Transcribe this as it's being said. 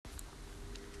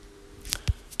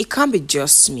It can't be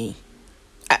just me.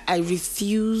 I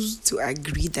refuse to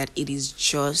agree that it is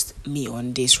just me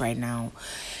on this right now.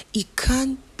 It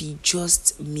can't be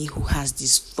just me who has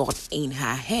this thought in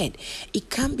her head. It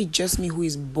can't be just me who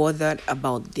is bothered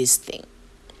about this thing.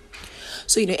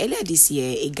 So, earlier this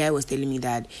year, a guy was telling me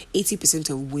that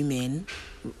 80% of women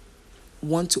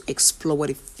want to explore what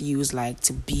it feels like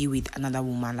to be with another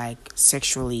woman, like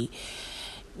sexually.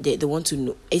 They want to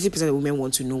know, 80% of women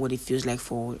want to know what it feels like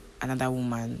for another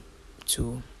woman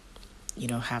to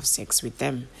have sex with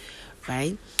them,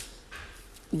 right?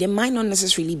 They might not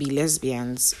necessarily be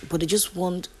lesbians, but they just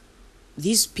want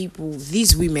these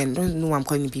women, don't know why I'm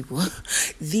calling people,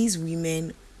 these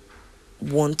women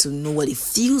want to know what it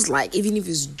feels like, even if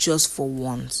it's just for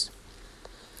once,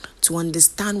 to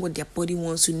understand what their body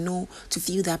wants to know, to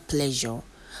feel that pleasure.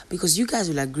 Because you guys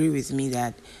will agree with me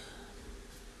that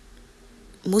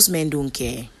most men don't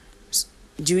care.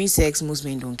 During sex, most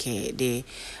men don't care.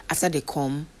 After they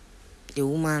come, the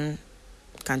woman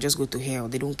can just go to hell.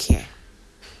 They don't care,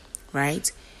 right?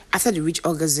 After they reach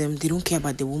orgasm, they don't care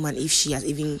about the woman if she has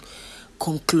even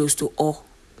come close to or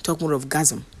talk more of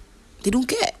gasm. They don't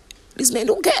care. These men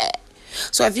don't care.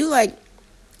 So I feel like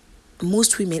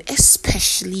most women,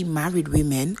 especially married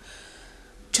women,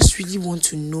 just really want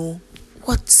to know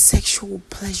what sexual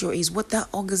pleasure is, what that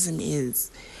orgasm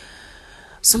is.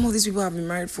 Some of these people have been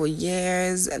married for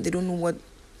years and they don't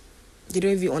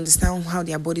even understand how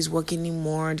their bodies work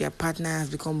anymore. Their partner has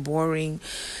become boring.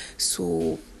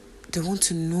 So they want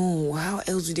to know, how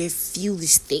else do they feel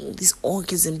this thing, this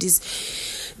orgasm,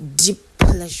 this deep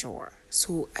pleasure.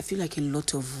 So I feel like a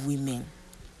lot of women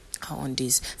are on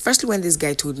this. Firstly, when this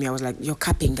guy told me, I was like, you're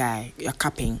capping, guy. You're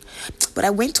capping. But I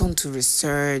went on to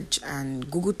research and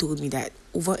Google told me that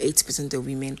over 80% of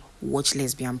women watch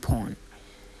lesbian porn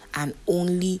and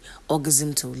only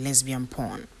orgasm to lesbian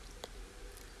porn.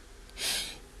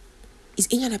 Is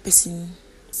any other person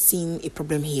seeing a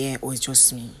problem here, or is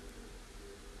just me?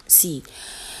 See,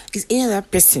 is any other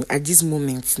person at this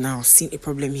moment now seeing a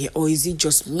problem here, or is it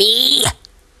just me?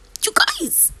 You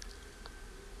guys,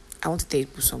 I want to tell you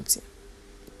something.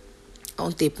 A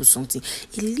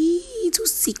little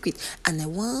secret, and I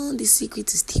want this secret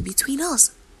to stay between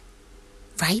us.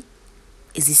 Right?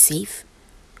 Is it safe?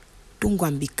 Don't go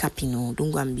and be capping, no. Don't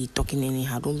go and be talking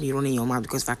anyhow. Don't be running your mouth,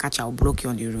 because if I catch you, I'll block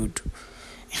you on the road.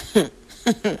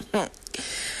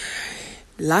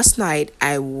 Last night,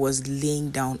 I was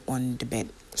laying down on the bed,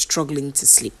 struggling to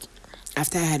sleep.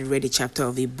 After I had read a chapter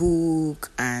of a book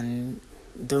and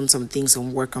done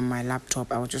some work on my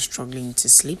laptop, I was just struggling to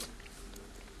sleep.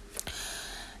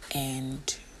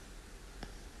 And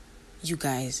you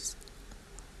guys,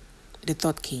 the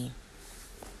thought came.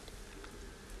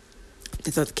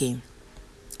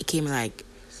 It came like,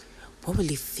 what will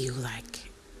it feel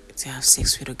like to have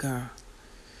sex with a girl?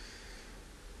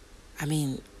 I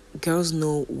mean, girls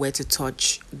know where to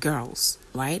touch girls,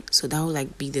 right? So that would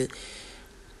like be the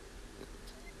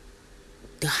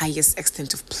highest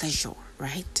extent of pleasure,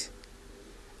 right?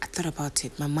 I thought about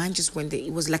it. My mind just went there.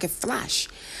 It was like a flash.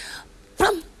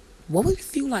 Bam! What would it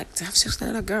feel like to have sex with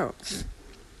another girl?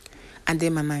 And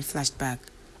then my mind flashed back.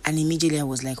 And immediately I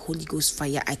was like, Holy Ghost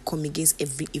fire, I come against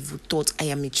every evil thought. I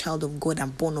am a child of God.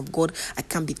 I'm born of God. I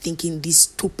can't be thinking these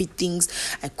stupid things.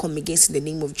 I come against in the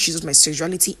name of Jesus. My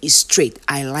sexuality is straight.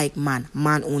 I like man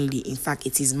only. In fact,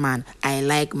 it is man. I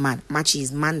like man. Match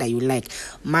is man that you like.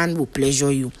 Man will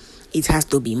pleasure you. It has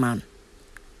to be man.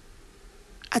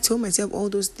 I told myself all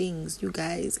those things, you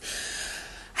guys.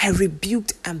 I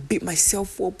rebuked and beat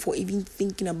myself up for even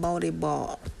thinking about it,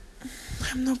 but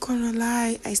I'm not gonna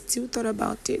lie, I still thought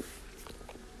about it.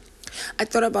 I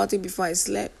thought about it before I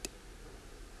slept.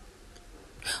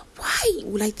 Why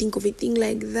would I think of a thing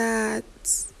like that?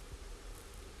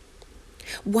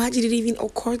 Why did it even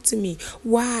occur to me?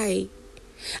 Why?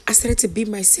 I started to beat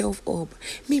myself up.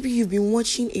 Maybe you've been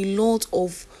watching a lot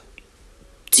of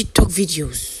TikTok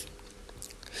videos.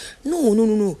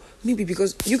 No. Maybe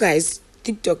because you guys,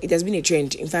 TikTok, it has been a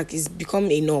trend. In fact, it's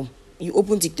become a norm. You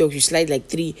open TikTok, you slide like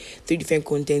three different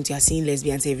content. You are seeing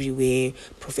lesbians everywhere,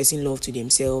 professing love to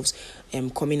themselves,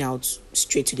 coming out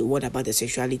straight to the world about their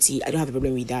sexuality. I don't have a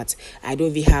problem with that. I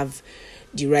don't even have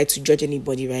the right to judge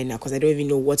anybody right now, because I don't even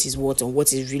know what is what, or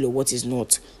what is real or what is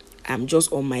not. I'm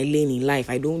just on my lane in life.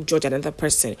 I don't judge another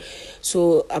person.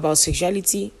 So about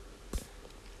sexuality,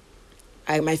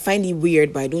 I might find it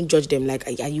weird, but I don't judge them like,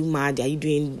 are you mad? Are you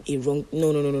doing it wrong?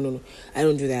 No. I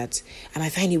don't do that. I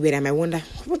might find it weird. I might wonder,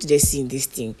 what did they see in this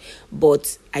thing?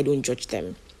 But I don't judge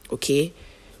them, okay?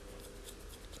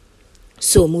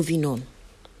 So, moving on.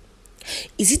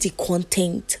 Is it the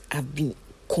content I've been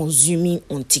consuming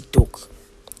on TikTok?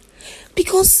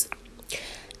 Because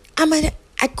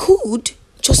I could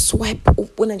just swipe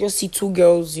up when I just see two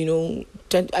girls,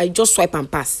 I just swipe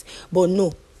and pass. But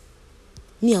no,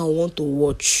 me, I want to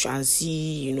watch and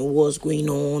see, what's going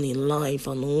on in life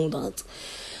and all that.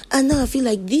 And now I feel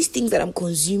like these things that I'm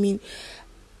consuming,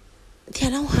 they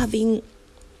are now having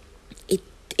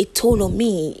a toll on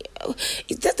me.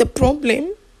 Is that the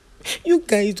problem? You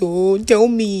guys don't tell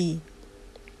me.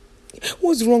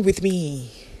 What's wrong with me?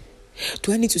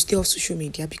 Do I need to stay off social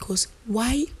media? Because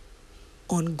why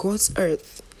on God's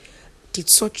earth did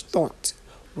such thought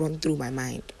run through my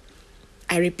mind?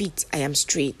 I repeat, I am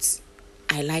straight.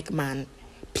 I like man.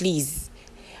 Please.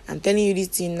 I'm telling you this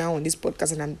thing now on this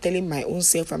podcast, and I'm telling my own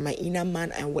self and my inner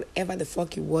man and whatever the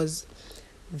fuck it was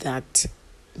that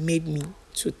made me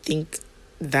to think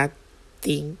that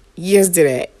thing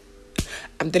yesterday.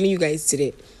 I'm telling you guys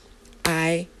today,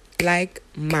 I like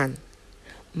man.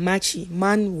 Machi,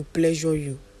 man will pleasure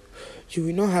you. You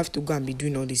will not have to go and be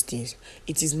doing all these things.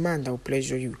 It is man that will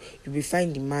pleasure you. You will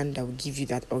find the man that will give you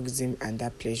that orgasm and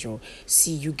that pleasure.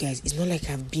 See, you guys, it's not like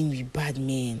I've been with bad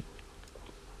men.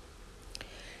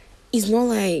 It's not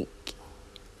like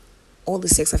all the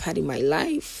sex I've had in my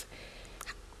life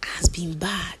has been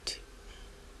bad.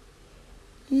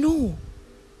 No.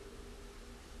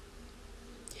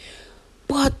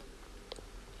 But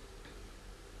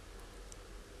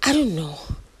I don't know.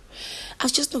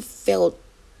 I've just not felt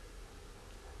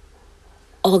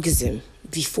orgasm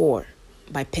before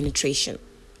by penetration.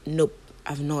 Nope,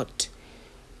 I've not.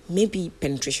 Maybe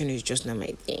penetration is just not my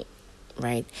thing,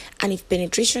 right? And if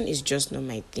penetration is just not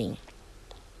my thing,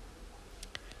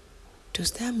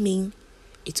 does that mean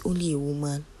it's only a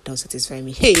woman that will satisfy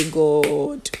me? Hey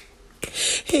God,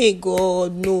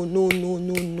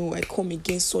 no. I come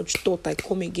against such thought. I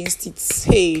come against it.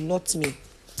 Hey, not me.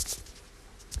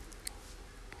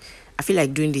 I feel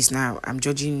like doing this now. I'm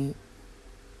judging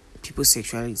people's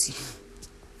sexuality.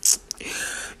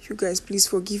 You guys, please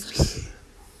forgive me.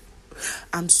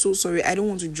 I'm so sorry. I don't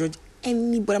want to judge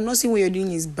anybody. I'm not saying what you're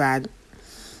doing is bad.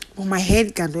 But my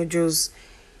head cannot just...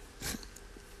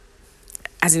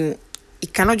 As in,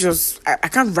 it cannot just... I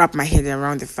can't wrap my head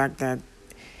around the fact that,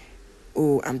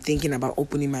 I'm thinking about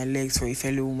opening my legs for a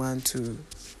fellow woman to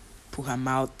put her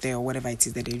mouth there or whatever it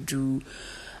is that they do,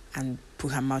 and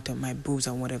put her mouth on my boobs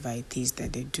and whatever it is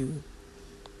that they do.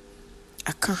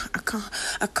 I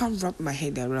can't wrap my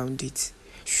head around it.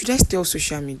 Should I stay on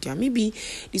social media? Maybe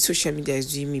this social media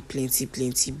is doing me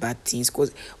plenty bad things.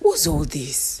 Because what's all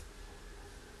this?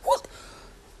 What?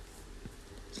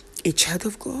 A child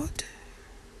of God?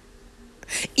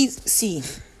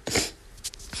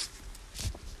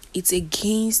 It's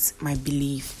against my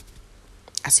belief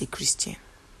as a Christian.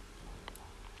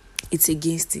 It's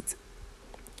against it.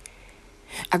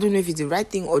 I don't know if it's the right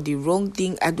thing or the wrong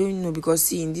thing. I don't know,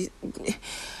 because you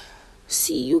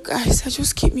guys, I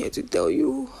just came here to tell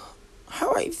you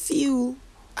how I feel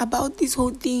about this whole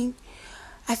thing.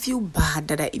 I feel bad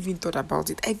that I even thought about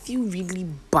it. I feel really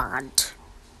bad.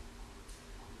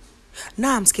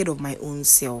 Now I'm scared of my own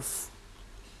self.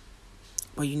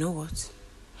 But you know what?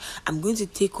 I'm going to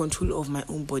take control of my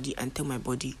own body and tell my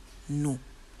body, no,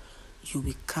 you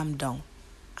will calm down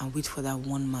and wait for that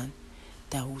one man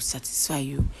that will satisfy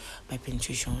you by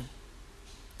penetration.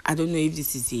 I don't know if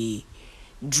this is a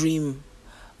dream,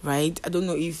 right? I don't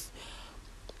know if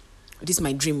this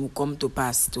my dream will come to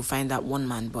pass to find that one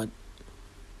man, but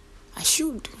I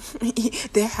should.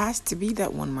 There has to be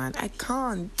that one man. I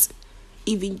can't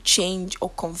even change or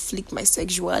conflict my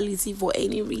sexuality for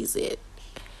any reason.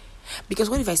 Because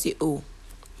what if I say,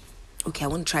 okay, I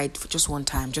want to try it for just one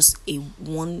time, just a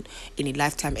one in a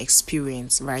lifetime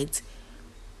experience, right?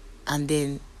 And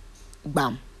then,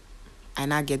 bam, I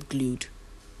now get glued.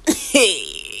 Hey,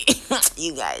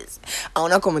 you guys, I will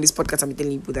not come on this podcast and be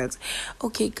telling you that,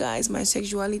 okay, guys, my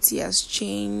sexuality has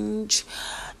changed.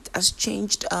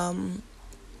 I'm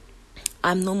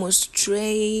no more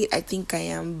straight. I think I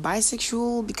am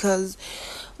bisexual because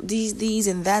these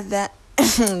and that.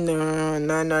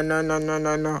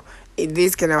 No.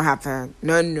 This cannot happen.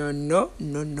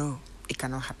 No. It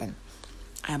cannot happen.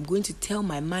 I am going to tell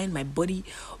my mind, my body,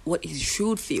 what it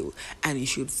should feel, and it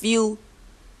should feel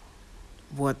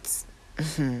what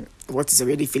is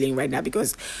already feeling right now.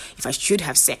 Because if I should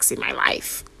have sex in my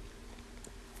life,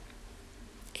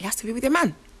 it has to be with a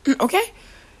man. Okay?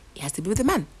 It has to be with a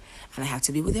man, and I have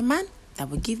to be with a man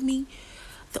that will give me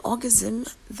the orgasm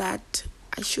that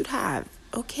I should have.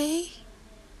 Okay?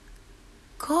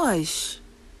 Gosh,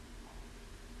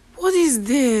 what is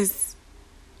this?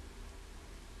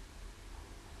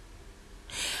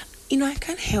 I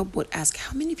can't help but ask,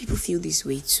 how many people feel this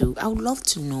way too? I would love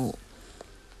to know.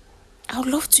 I would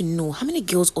love to know how many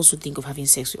girls also think of having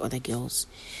sex with other girls.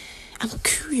 I'm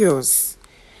curious.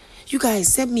 You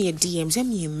guys, send me a DM, send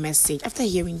me a message. After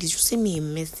hearing this, you send me a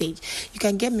message. You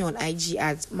can get me on IG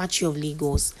at Machi of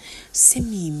Lagos.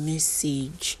 Send me a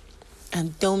message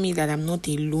and tell me that I'm not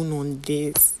alone on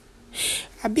this.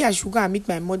 Abi, I should go and meet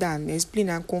my mother and explain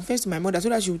and confess to my mother so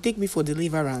that she will take me for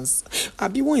deliverance.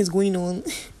 Abi, what is going on?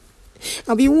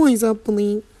 Abi, what is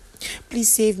happening?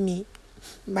 Please save me.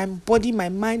 My body, my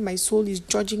mind, my soul is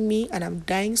judging me and I'm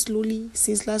dying slowly.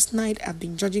 Since last night, I've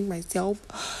been judging myself.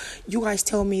 You guys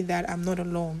tell me that I'm not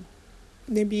alone.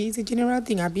 Maybe it's a general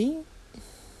thing, Abi.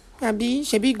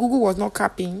 Shebi Google was not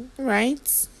capping,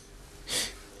 right?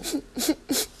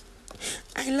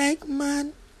 I like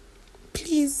man.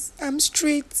 Please, I'm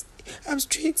straight. I'm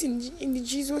straight in the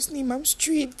Jesus name. I'm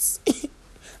straight.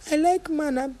 I like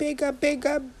man. I beg.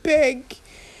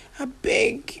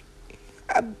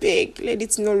 Let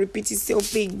it not repeat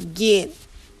itself again.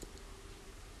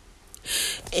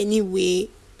 Anyway,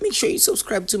 make sure you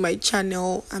subscribe to my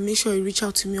channel and make sure you reach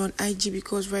out to me on IG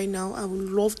because right now I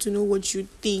would love to know what you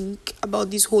think about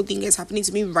this whole thing that's happening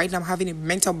to me right now. I'm having a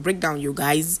mental breakdown, you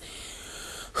guys.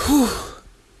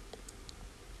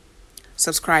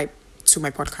 Subscribe to my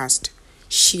podcast,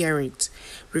 share it,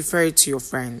 refer it to your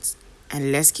friends,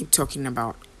 and let's keep talking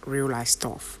about real life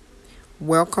stuff.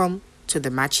 Welcome to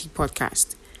the Machi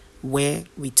Podcast, where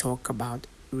we talk about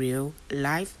real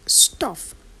life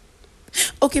stuff.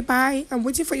 Okay, bye. I'm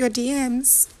waiting for your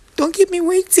DMs. Don't keep me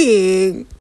waiting.